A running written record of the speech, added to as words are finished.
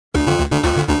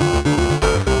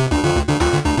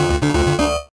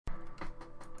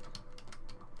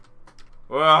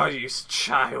Oh, you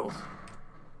child.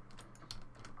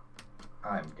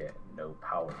 I'm getting no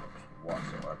power-ups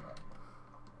whatsoever.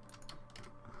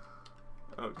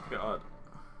 Oh god.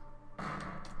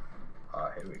 Oh,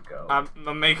 here we go. I'm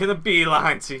making a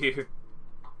beeline to you.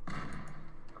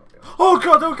 Oh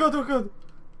god, oh god, oh god.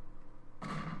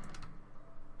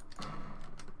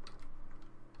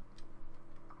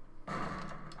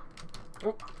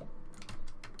 Oh.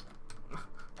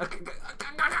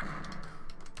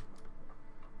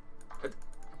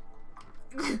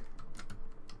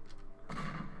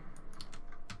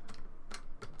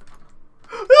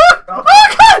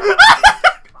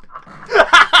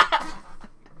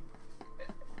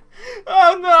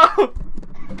 Oh no!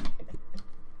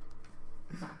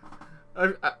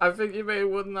 I think you may have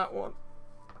won that one.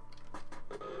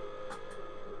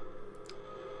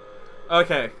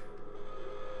 Okay.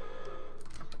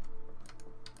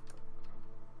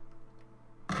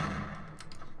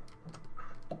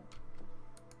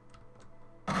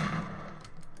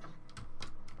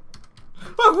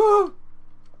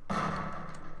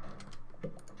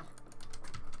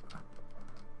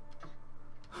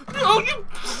 Oh, you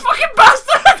fucking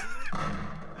bastard!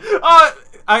 Oh,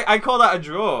 I call that a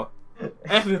draw.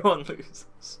 Everyone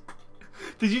loses.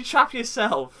 Did you trap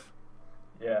yourself?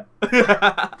 Yeah.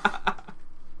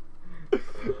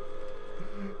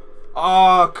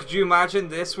 Oh, could you imagine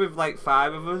this with like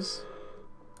 5 of us?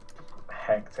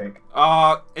 Hectic.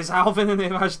 Oh, is Alvin and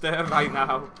Image there right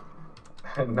now?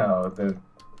 No, they're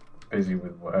busy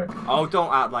with work. Oh,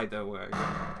 don't act like they're working.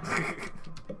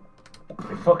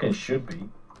 They fucking should be.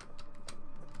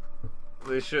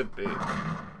 They should be.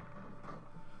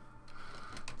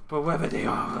 But whether they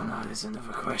are or not is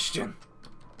another question.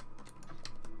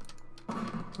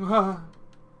 Oh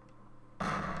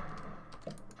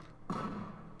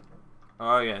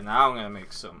yeah, now I'm gonna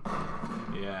make some.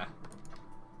 Yeah.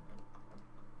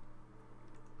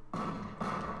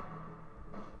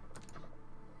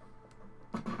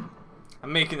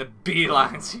 I'm making a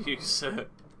beeline to you, sir.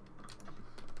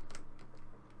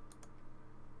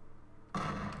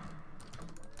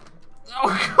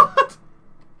 Oh god!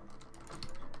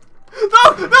 No!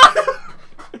 No!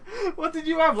 What did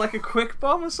you have? Like a quick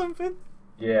bomb or something?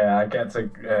 Yeah, I get a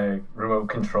remote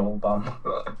control bomb.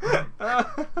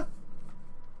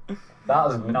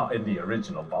 That is not in the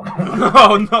original bomb.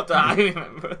 No, not that I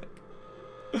remember.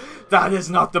 That is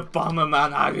not the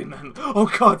Bomberman I remember. Oh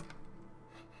god!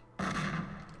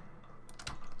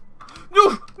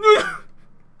 No! No!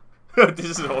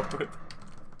 This is awkward.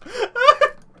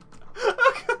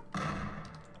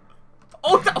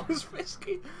 Oh, that was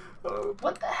risky. Oh.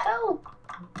 What the hell?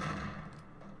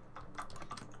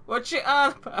 Watch it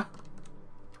out, pal.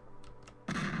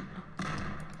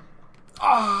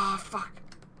 Oh, fuck.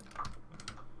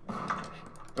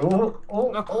 Oh,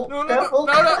 oh, No, oh, no, no, careful.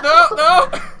 no, no, no,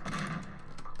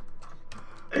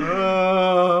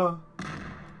 no.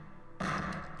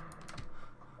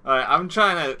 Alright, I'm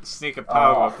trying to sneak a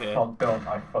power up here. Fucked up.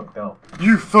 I fucked up.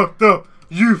 You fucked up.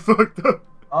 You fucked up.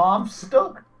 Oh, I'm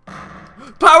stuck. Power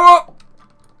up.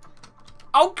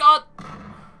 Oh god.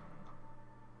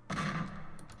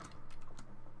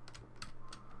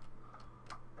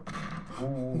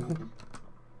 Ooh.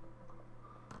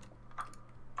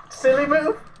 Silly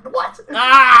move. What?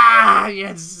 Ah, you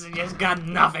just got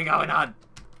nothing going on.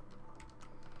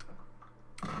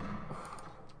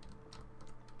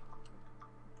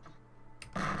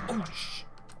 Oh shit.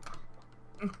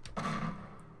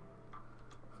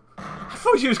 I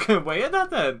thought you was gonna wait at that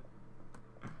then.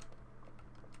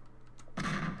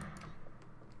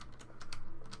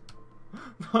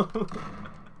 No.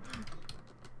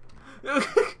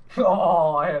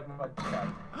 Oh, I had my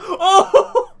chance.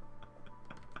 Oh!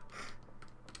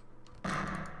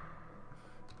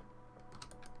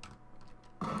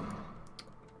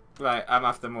 Right, I'm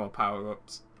after more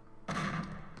power-ups.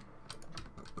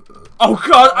 Oh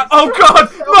god! Oh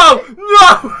god! No! No!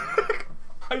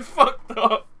 I fucked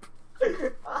up.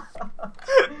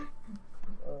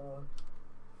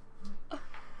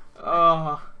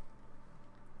 Oh.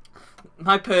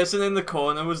 My person in the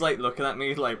corner was like looking at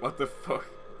me like, what the fuck,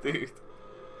 dude?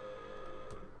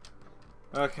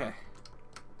 Okay.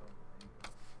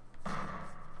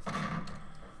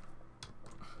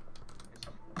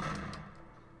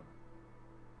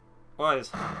 What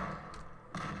is?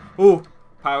 Ooh,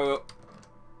 power up.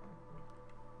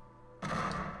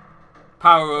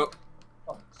 Power up.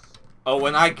 Oh,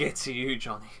 when I get to you,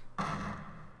 Johnny.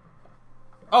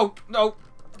 Oh no.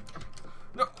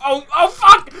 No! Oh! Oh!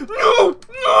 Fuck! No!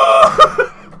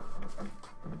 No!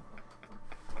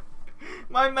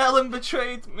 My melon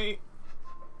betrayed me.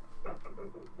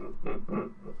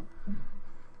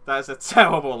 That is a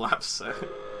terrible lapse, sir.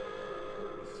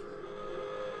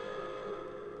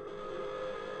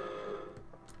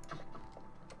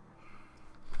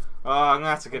 Oh, I'm gonna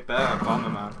have to get better at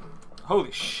Bomberman.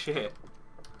 Holy shit.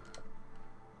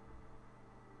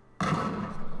 I'm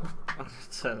gonna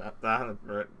turn that down a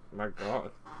bit. My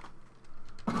god.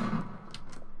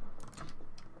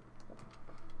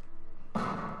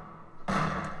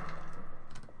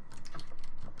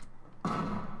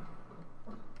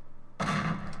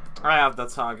 I have the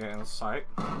target in sight.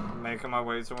 I'm making my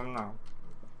way to him now.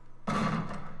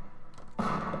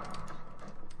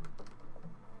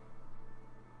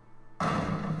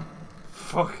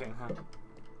 Fucking hell.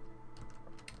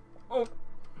 Oh.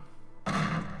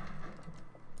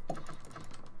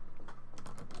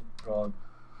 God.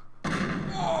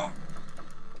 Oh.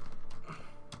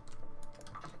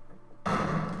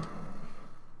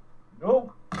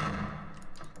 No.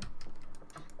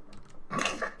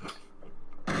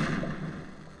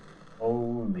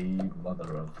 Holy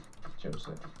mother of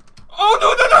Joseph. Oh no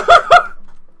no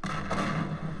no!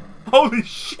 Holy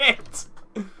shit!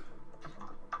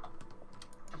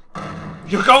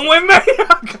 You're going with me?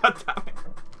 God damn it.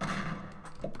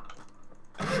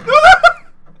 No, no!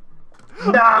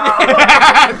 No!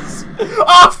 Yes!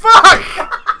 Oh, fuck!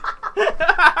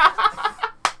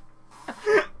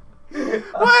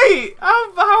 Wait, how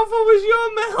powerful was your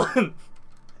melon?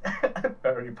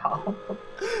 Very powerful.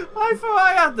 I thought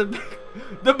I had the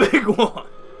big one.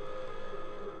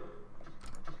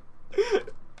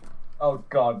 Oh,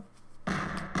 God.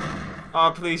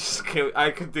 Oh, please just kill.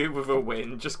 I could do with a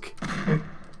win. Just.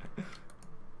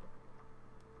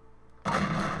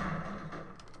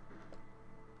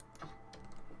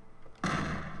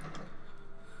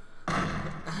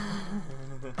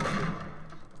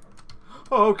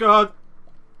 Oh god.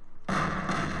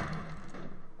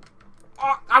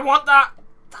 Oh, I want that.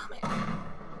 Damn it.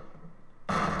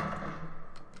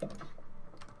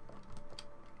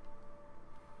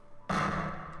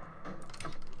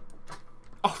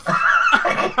 Oh.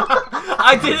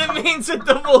 I didn't mean to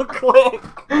double click.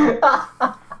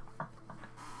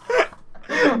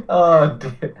 Oh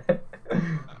dear.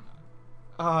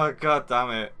 Oh god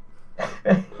damn it.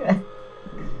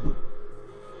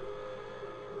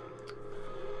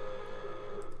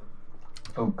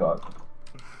 Oh god.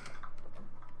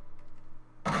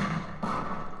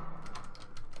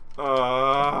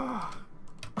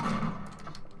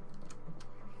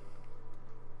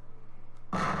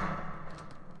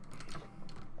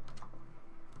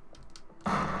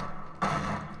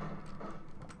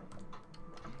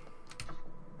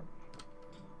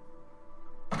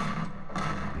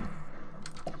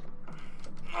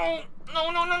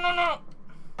 No.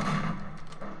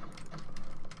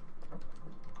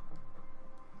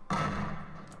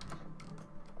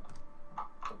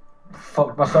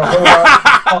 Fucked myself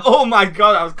over. Oh my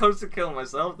god, I was close to killing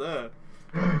myself there.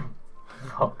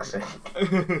 Fuck's sake.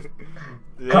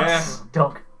 Yeah. Got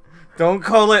stuck. Don't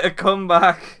call it a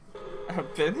comeback.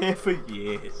 I've been here for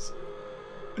years.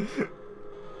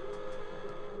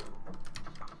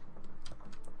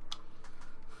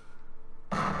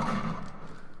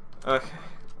 Okay.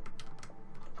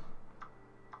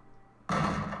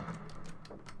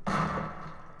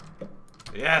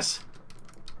 Yes.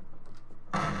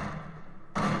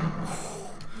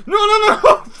 No!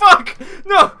 Fuck!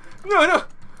 No!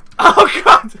 Oh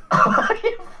god!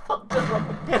 You fucked us up.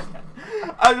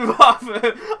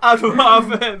 I'd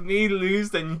rather me lose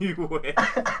than you win.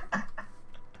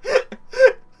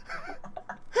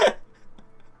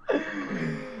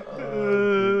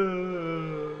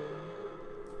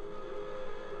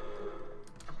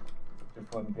 It's a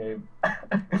fun game.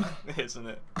 Isn't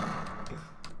it?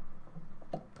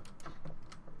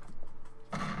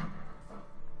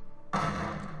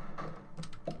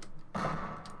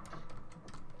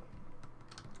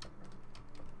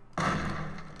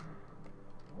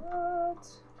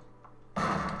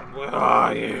 Where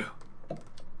are you?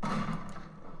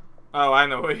 Oh, I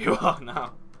know where you are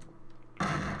now.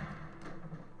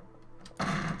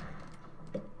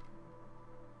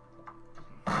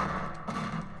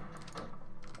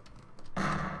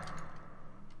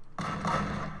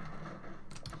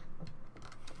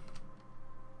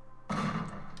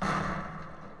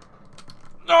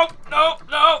 No!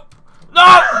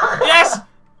 Yes!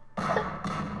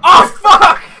 Oh,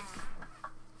 fuck!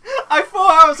 I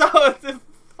thought I was out of the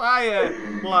fire.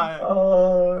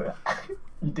 Oh,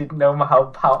 you didn't know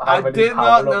how I many did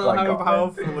power not know ups I how got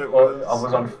powerful then. it was. I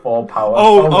was on 4 power.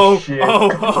 Oh, shit.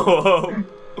 oh.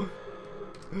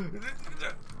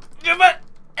 No!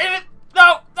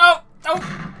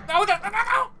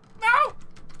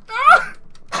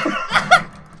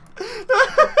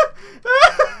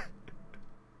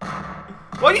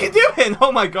 are you doing?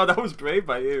 Oh my god, that was brave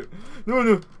by you. No,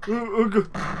 no.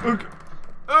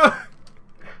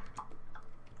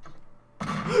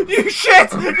 You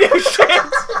shit! You shit!